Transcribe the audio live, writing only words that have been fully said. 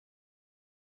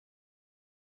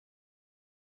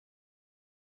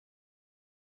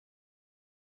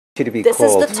To be This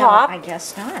cold. is the top. No, I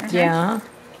guess not. Yeah.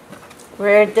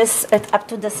 Where this up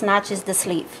to this notch is the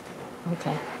sleeve.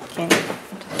 Okay. Okay.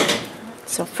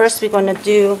 So first we're gonna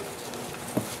do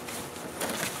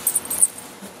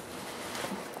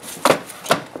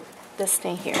this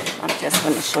thing here. I'm just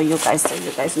gonna show you guys so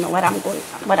you guys know what I'm doing.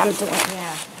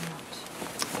 Yeah.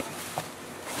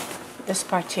 This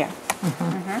part here.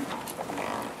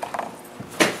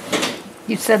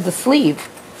 You said the sleeve.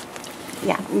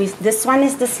 Yeah. This one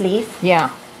is the sleeve. Yeah.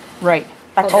 Right.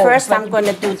 But Oh, first but I'm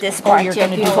gonna do this Oh, part you're here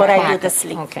gonna do before the I do packet. the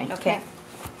sleeve. Okay. Okay.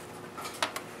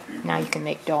 Now you can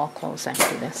make doll clothes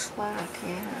after this. Black,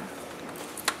 yeah.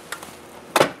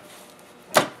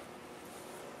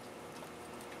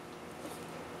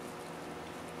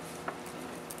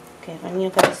 Okay, when you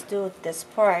guys do this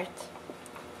part,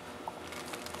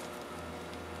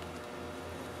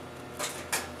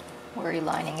 Where are you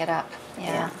lining it up?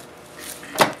 Yeah.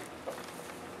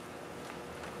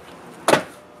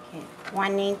 okay,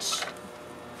 1 inch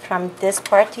from this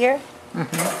part here,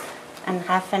 and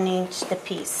 1/2 an inch the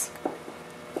piece.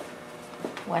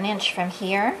 1 inch from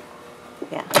here.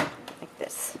 Yeah, like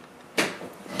this.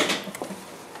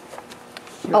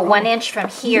 Oh, 1 inch from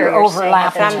here. You're You're saying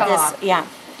at overlapping. the From top. this, yeah,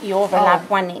 you overlap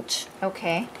Oh. 1 inch.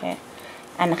 Okay. Okay,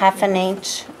 and 1/2 an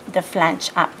inch the flange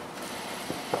up.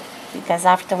 Because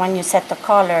after when you set the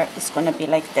collar, it's gonna be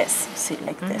like this. See,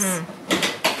 like this.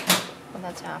 Well,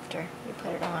 that's after you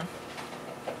put it on.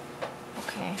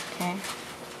 Okay. Okay.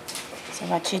 So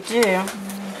what you do,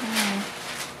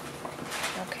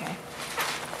 Okay.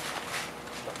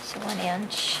 So 1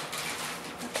 inch.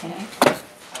 okay.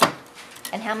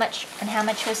 And how much? And how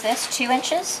much was this? 2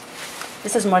 inches?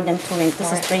 This is more than 2 inches.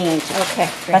 This is 3 inches. Okay.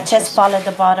 But just follow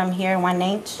the bottom here, 1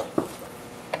 inch.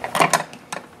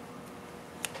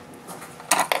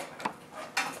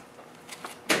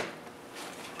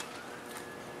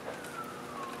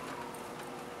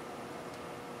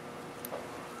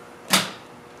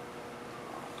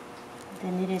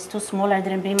 Then it is too small. I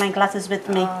didn't bring my glasses with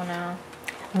me. Oh no.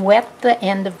 Wet the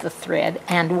end of the thread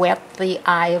and wet the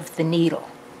eye of the needle.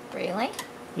 Really?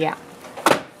 Yeah.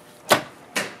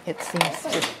 It seems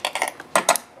to.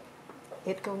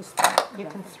 It goes. You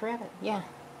can thread it. Yeah.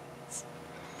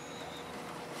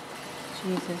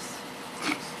 Jesus.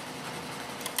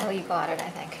 Oh, you got it, I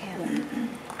think. Yeah.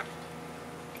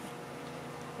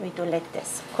 We do like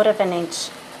this. 1/4 inch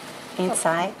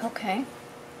inside. Okay.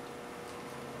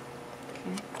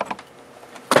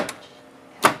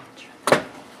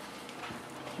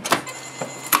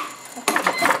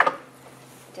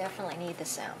 Definitely need the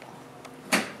sample.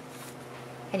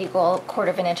 And you go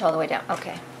 1/4 inch all the way down.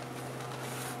 Okay.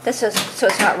 This is so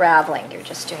it's not raveling. You're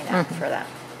just doing that for that.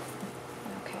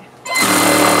 Okay.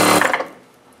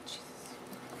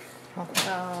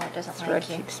 Oh, it doesn't Thread like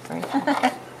you. keeps breaking. I hope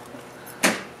that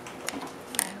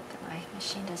my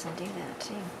machine doesn't do that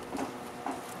too.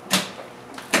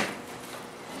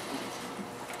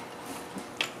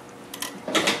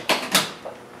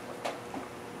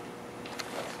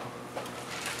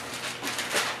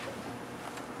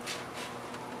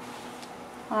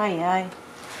 Ay, ay.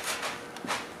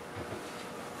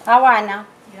 Awana,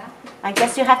 Yeah. I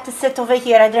guess you have to sit over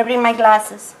here. I didn't bring my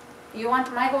glasses. You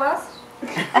want my glass?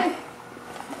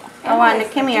 Awana,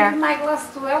 come Give here. my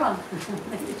glass to Ellen.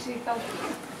 She helped me.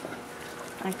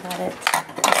 I got it.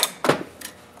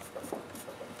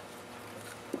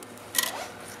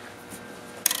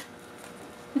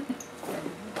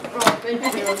 Oh, thank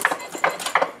you.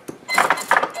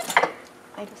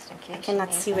 Just in case. I cannot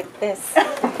you see need with this.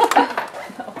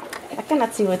 I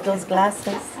cannot see with those glasses.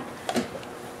 Better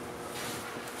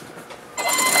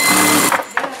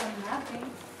than nothing,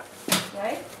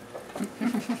 right?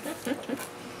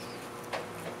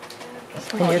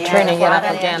 And you're Yeah, turning it up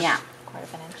bottom, again. Yeah,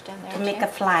 1/4 inch down there. to make too. a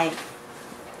fly.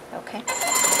 Okay.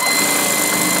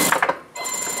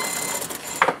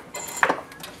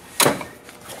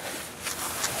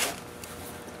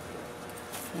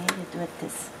 Okay, you do it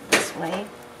this way.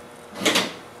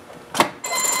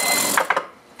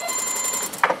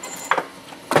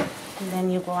 And then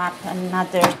you go up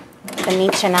another 1.5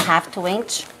 inch, 2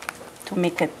 inch to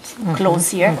make it close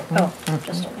here. Oh,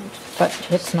 just an inch. But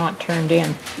it's not turned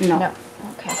in. No, No.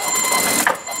 Okay.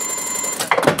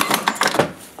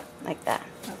 like that.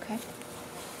 Okay.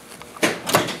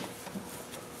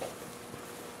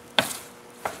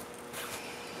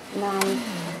 Now I'm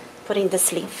putting the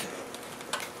sleeve.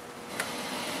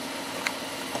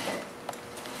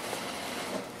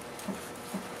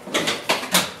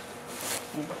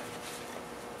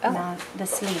 Oh. Now the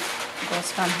sleeve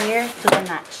goes from here to the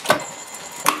notch.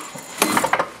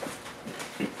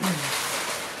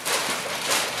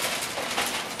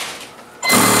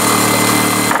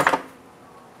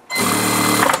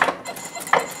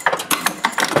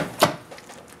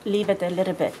 leave it a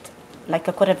little bit, like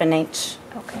a quarter of an inch.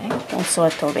 Okay. Don't sew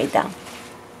it all the way down.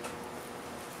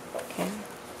 Okay.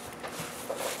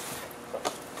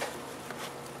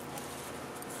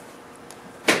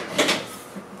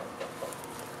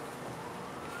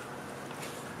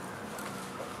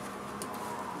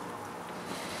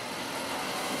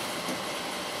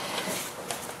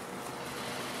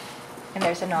 And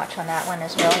there's a notch on that one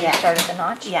as well. Yeah. You started the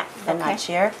notch? Yeah, the Okay. notch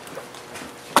here.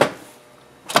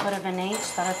 Quarter of an inch,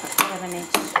 start at the quarter of an inch.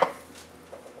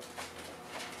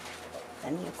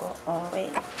 Then you go all the way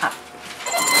up.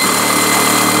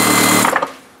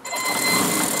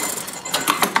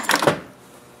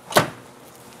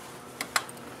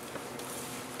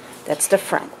 That's the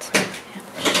front.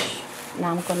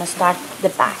 Now I'm gonna start the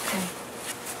back.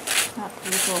 Not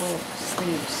the usual way of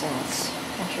sleeves, and it's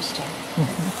interesting.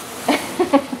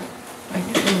 I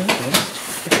never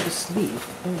noticed if the sleeve,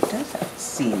 it does have a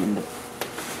seam in the...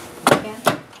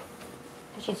 Yeah.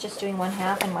 She's just doing one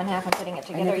half and one half and putting it I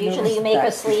together. never Usually you noticed make a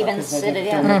that sleeve and because I sit it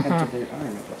don't in. look into the arm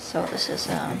of it. So this is,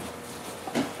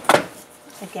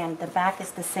 Again, the back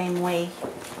is the same way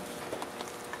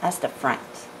as the front.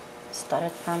 Start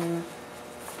it from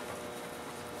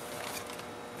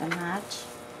the notch.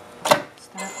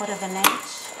 Start a quarter of an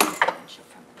inch.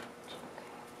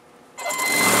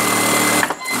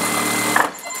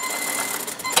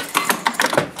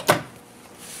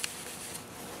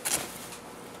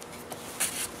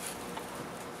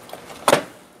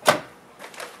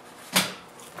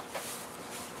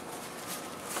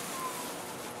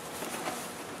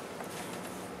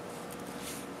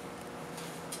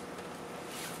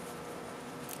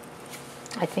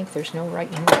 I think there's no right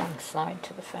and wrong side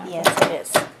to the fabric. Yes, it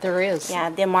is. There is. Yeah,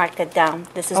 they marked it down.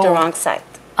 This is the Oh. wrong side.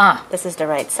 Ah, This is the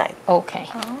right side. okay.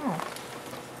 oh.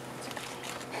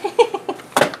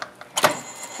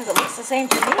 Because it looks the same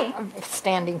to me.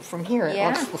 Standing from here, it Yeah.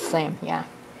 looks the same, yeah.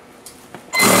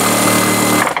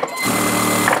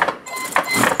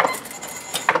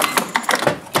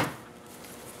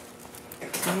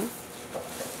 Okay.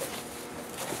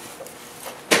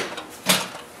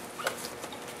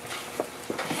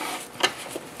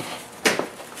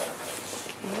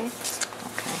 Okay.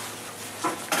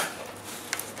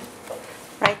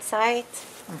 Right side.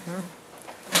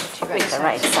 With the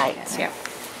right side. Yeah.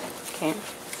 Okay.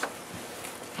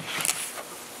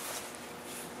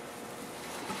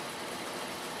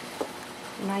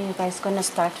 Now you guys gonna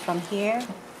start from here,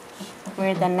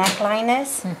 where the neckline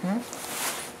is.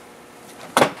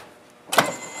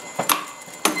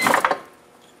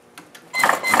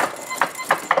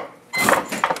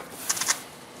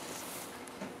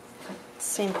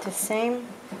 Same to same.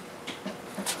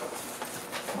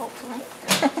 Hopefully.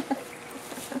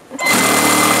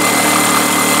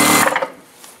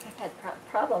 I've had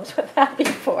problems with that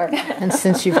before. And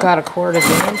since you've got a quarter of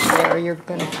an inch there, you're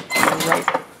going to have to go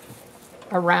right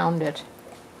around it.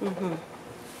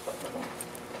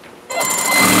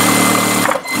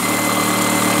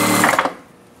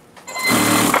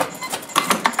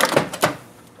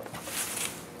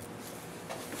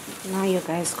 Now you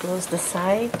guys close the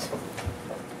side.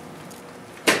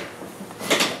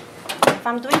 If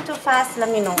I'm doing too fast, let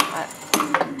me know.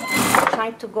 I'm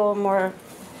trying to go more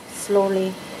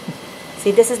slowly.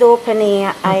 See, this is the opening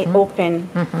I open.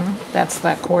 That's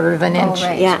that quarter of an Oh, inch.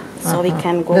 right. Yeah, so we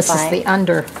can go This by. is the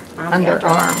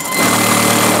underarm.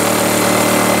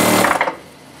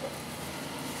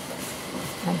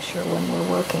 I'm sure when we're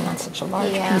working on such a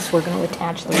large Yeah. piece, we're going to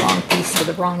attach the wrong piece to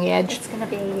the wrong edge. It's going to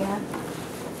be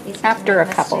easy to After a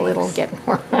make couple, it'll mistakes. get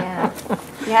more. Yeah.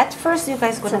 Yeah, at first you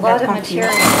guys It's gonna a lot get of confused.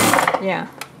 material. Yeah.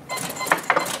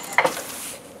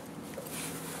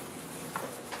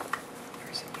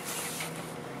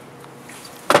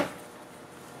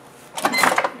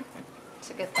 It's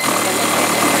a good thing.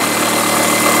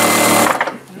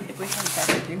 Did we have that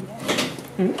review yet?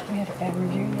 We had a bad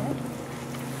review yet?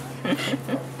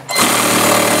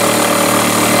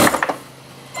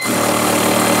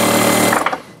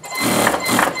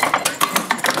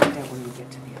 That when we get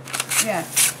to the other. Yeah,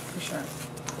 for sure.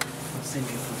 I'll send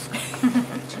you a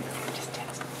postcard. Just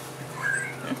text.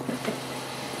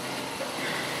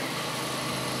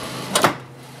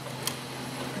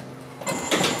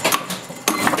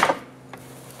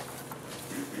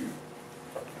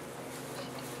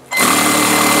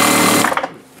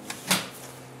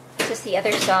 Is this the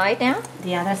other side now?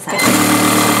 The other side.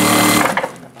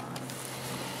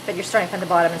 But you're starting from the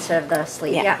bottom instead of the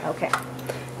sleeve. Yeah. Okay.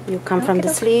 You come from the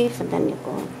Okay. sleeve and then you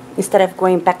go, instead of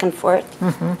going back and forth.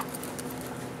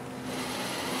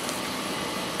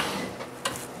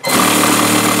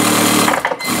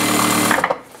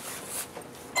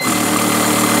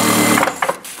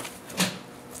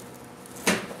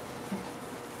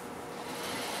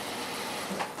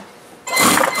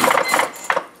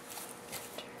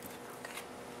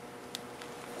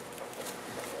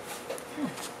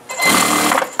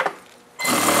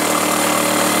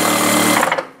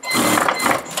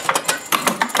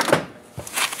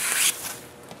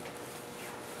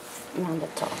 and on the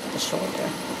top, the shoulder.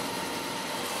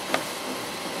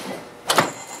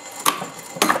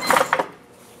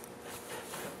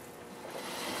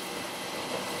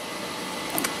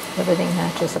 Everything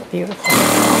matches up beautifully.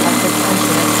 Like the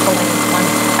tension is pulling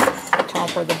one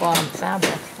top or the bottom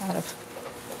fabric out of.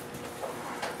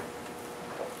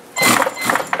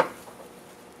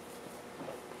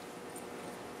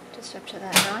 Just up to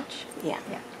that notch? Yeah.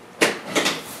 Yeah.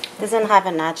 Doesn't have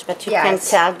a notch, but you Yeah, can it's-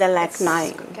 tell the like It's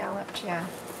knife. galloped, yeah.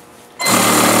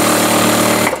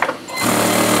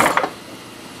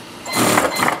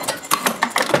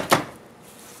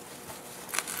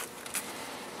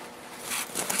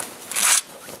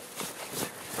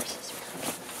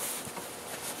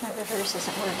 My reverse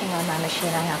isn't working on my machine.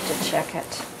 I have to check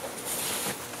it.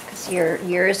 Because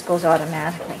yours goes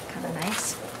automatically. Kind of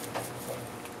nice.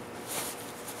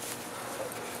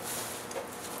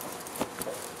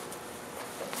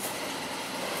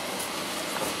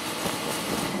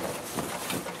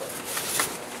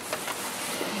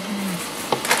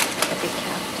 Could be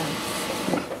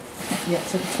captain. Yeah,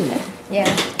 so two. Yeah.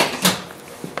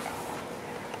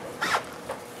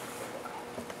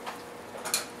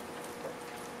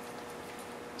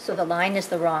 So the line is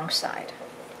the wrong side.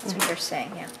 That's what you're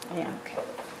saying, yeah. Yeah. Okay.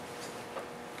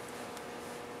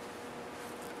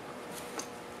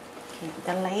 Okay,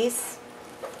 the lace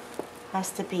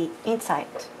has to be inside,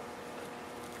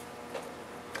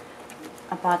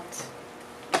 about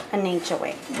an inch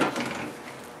away.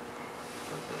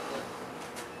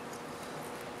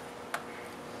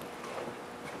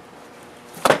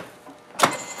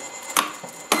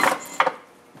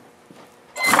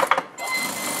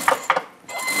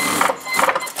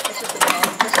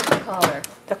 This is the collar.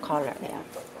 The collar, yeah.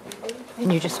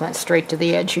 And you just went straight to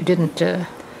the edge. You didn't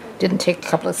take a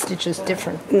couple of stitches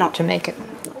different No. to make it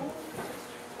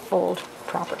fold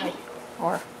properly.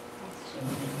 Or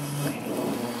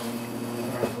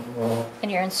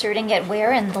And you're inserting it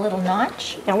where? In the little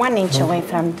notch? They're 1 inch away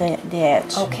from the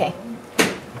edge. Okay.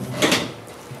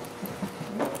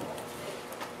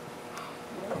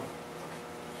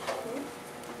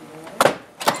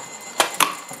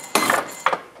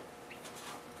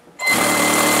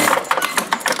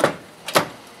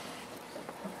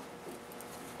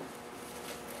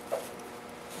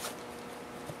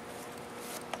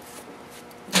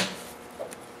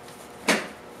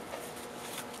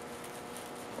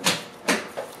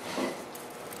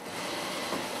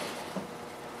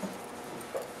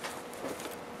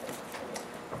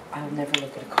 I'll never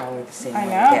look at a collar the same I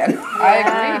way know. again.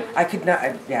 I agree. I could not,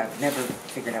 never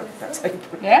figured out that's how you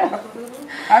put it. Yeah.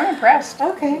 I'm impressed.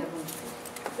 Okay.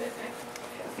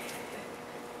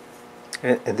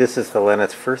 And this is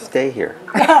Helena's first day here.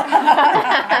 How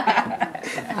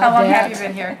long have you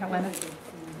been here, Helena?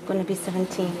 Gonna be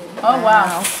 17. Oh,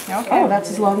 wow. Oh, Okay.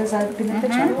 that's as long as I've been at the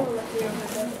job.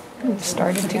 we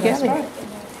started together.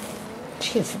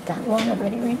 Gee, is it that long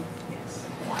already, Rena?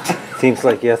 Seems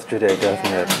like yesterday, doesn't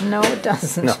it? No, it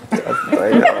doesn't. No, it doesn't. I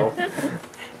know.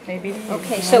 Maybe.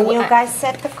 Okay, So so when you guys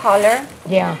set the collar,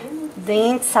 Yeah. the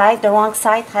inside, the wrong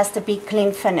side has to be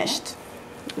clean finished,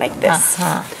 like this.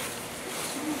 Uh-huh.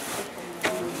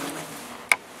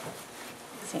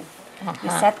 See, you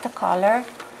set the collar,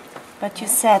 but you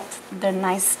set the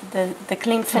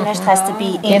clean finish has to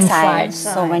be inside. Inside.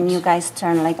 So when you guys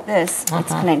turn like this,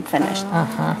 it's clean finished.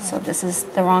 So this is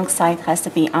the wrong side has to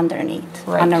be underneath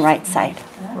on the right side.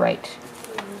 Right.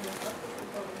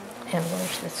 And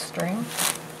where's the string?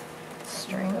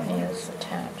 String is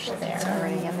attached there. it's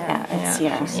already in there. Yeah, it's Yeah,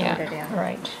 here. Inserted yeah, in.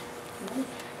 right.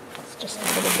 It's just a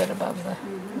little bit above the.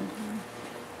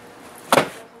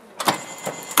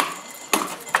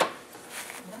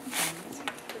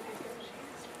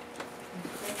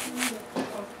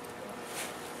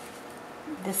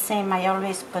 The same, I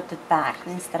always put it back.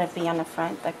 Instead of being on the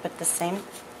front, I put the same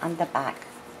on the back.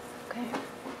 Okay.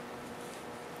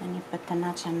 And you put the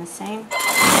notch on the same.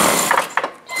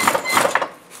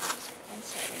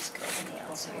 Inside is good and the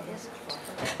outside isn't.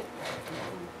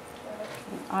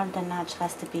 All the notch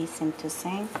has to be same to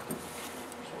same.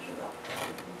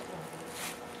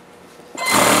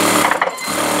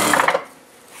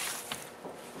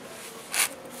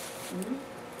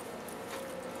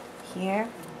 Here,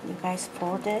 you guys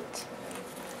fold it.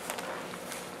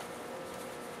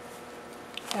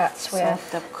 That's So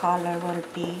with the collar will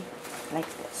be like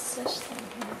this, this thing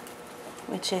here.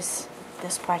 which is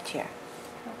this part here.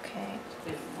 Okay.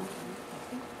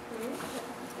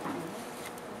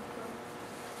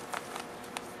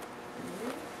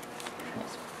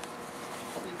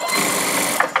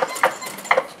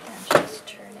 And just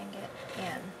turning it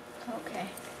in. Okay.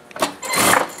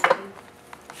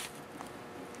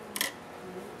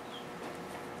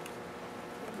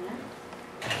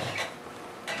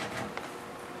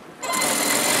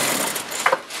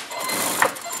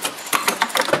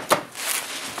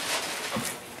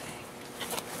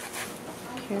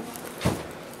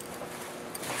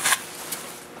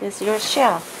 This is your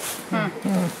shell.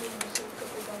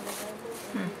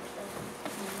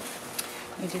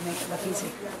 You do make it look easy.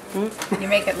 You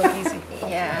make it look easy.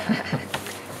 Yeah.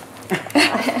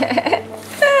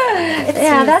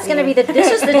 Yeah, that's gonna be the.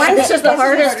 This is the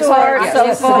hardest part so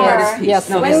Yes, it far. is. Yes,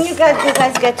 it When is. you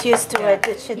guys get used to it,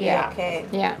 it should Yeah. be okay.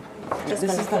 Yeah. Just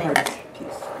This gonna is the clean. hardest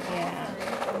piece. Yeah.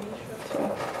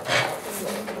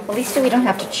 At least we don't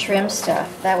have to trim stuff.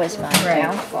 That was my Right.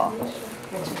 downfall.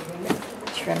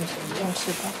 Trimmed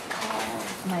into the car.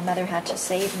 My mother had to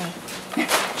save me.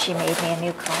 She made me a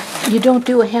new car. You don't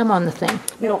do a hem on the thing.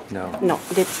 No, No. no.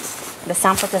 The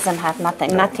sample doesn't have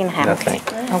nothing. Nothing ham. Nothing.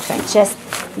 Okay. Just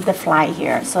the fly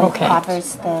here, so Okay. it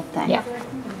covers the thing. Yeah.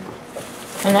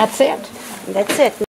 And that's it. That's it.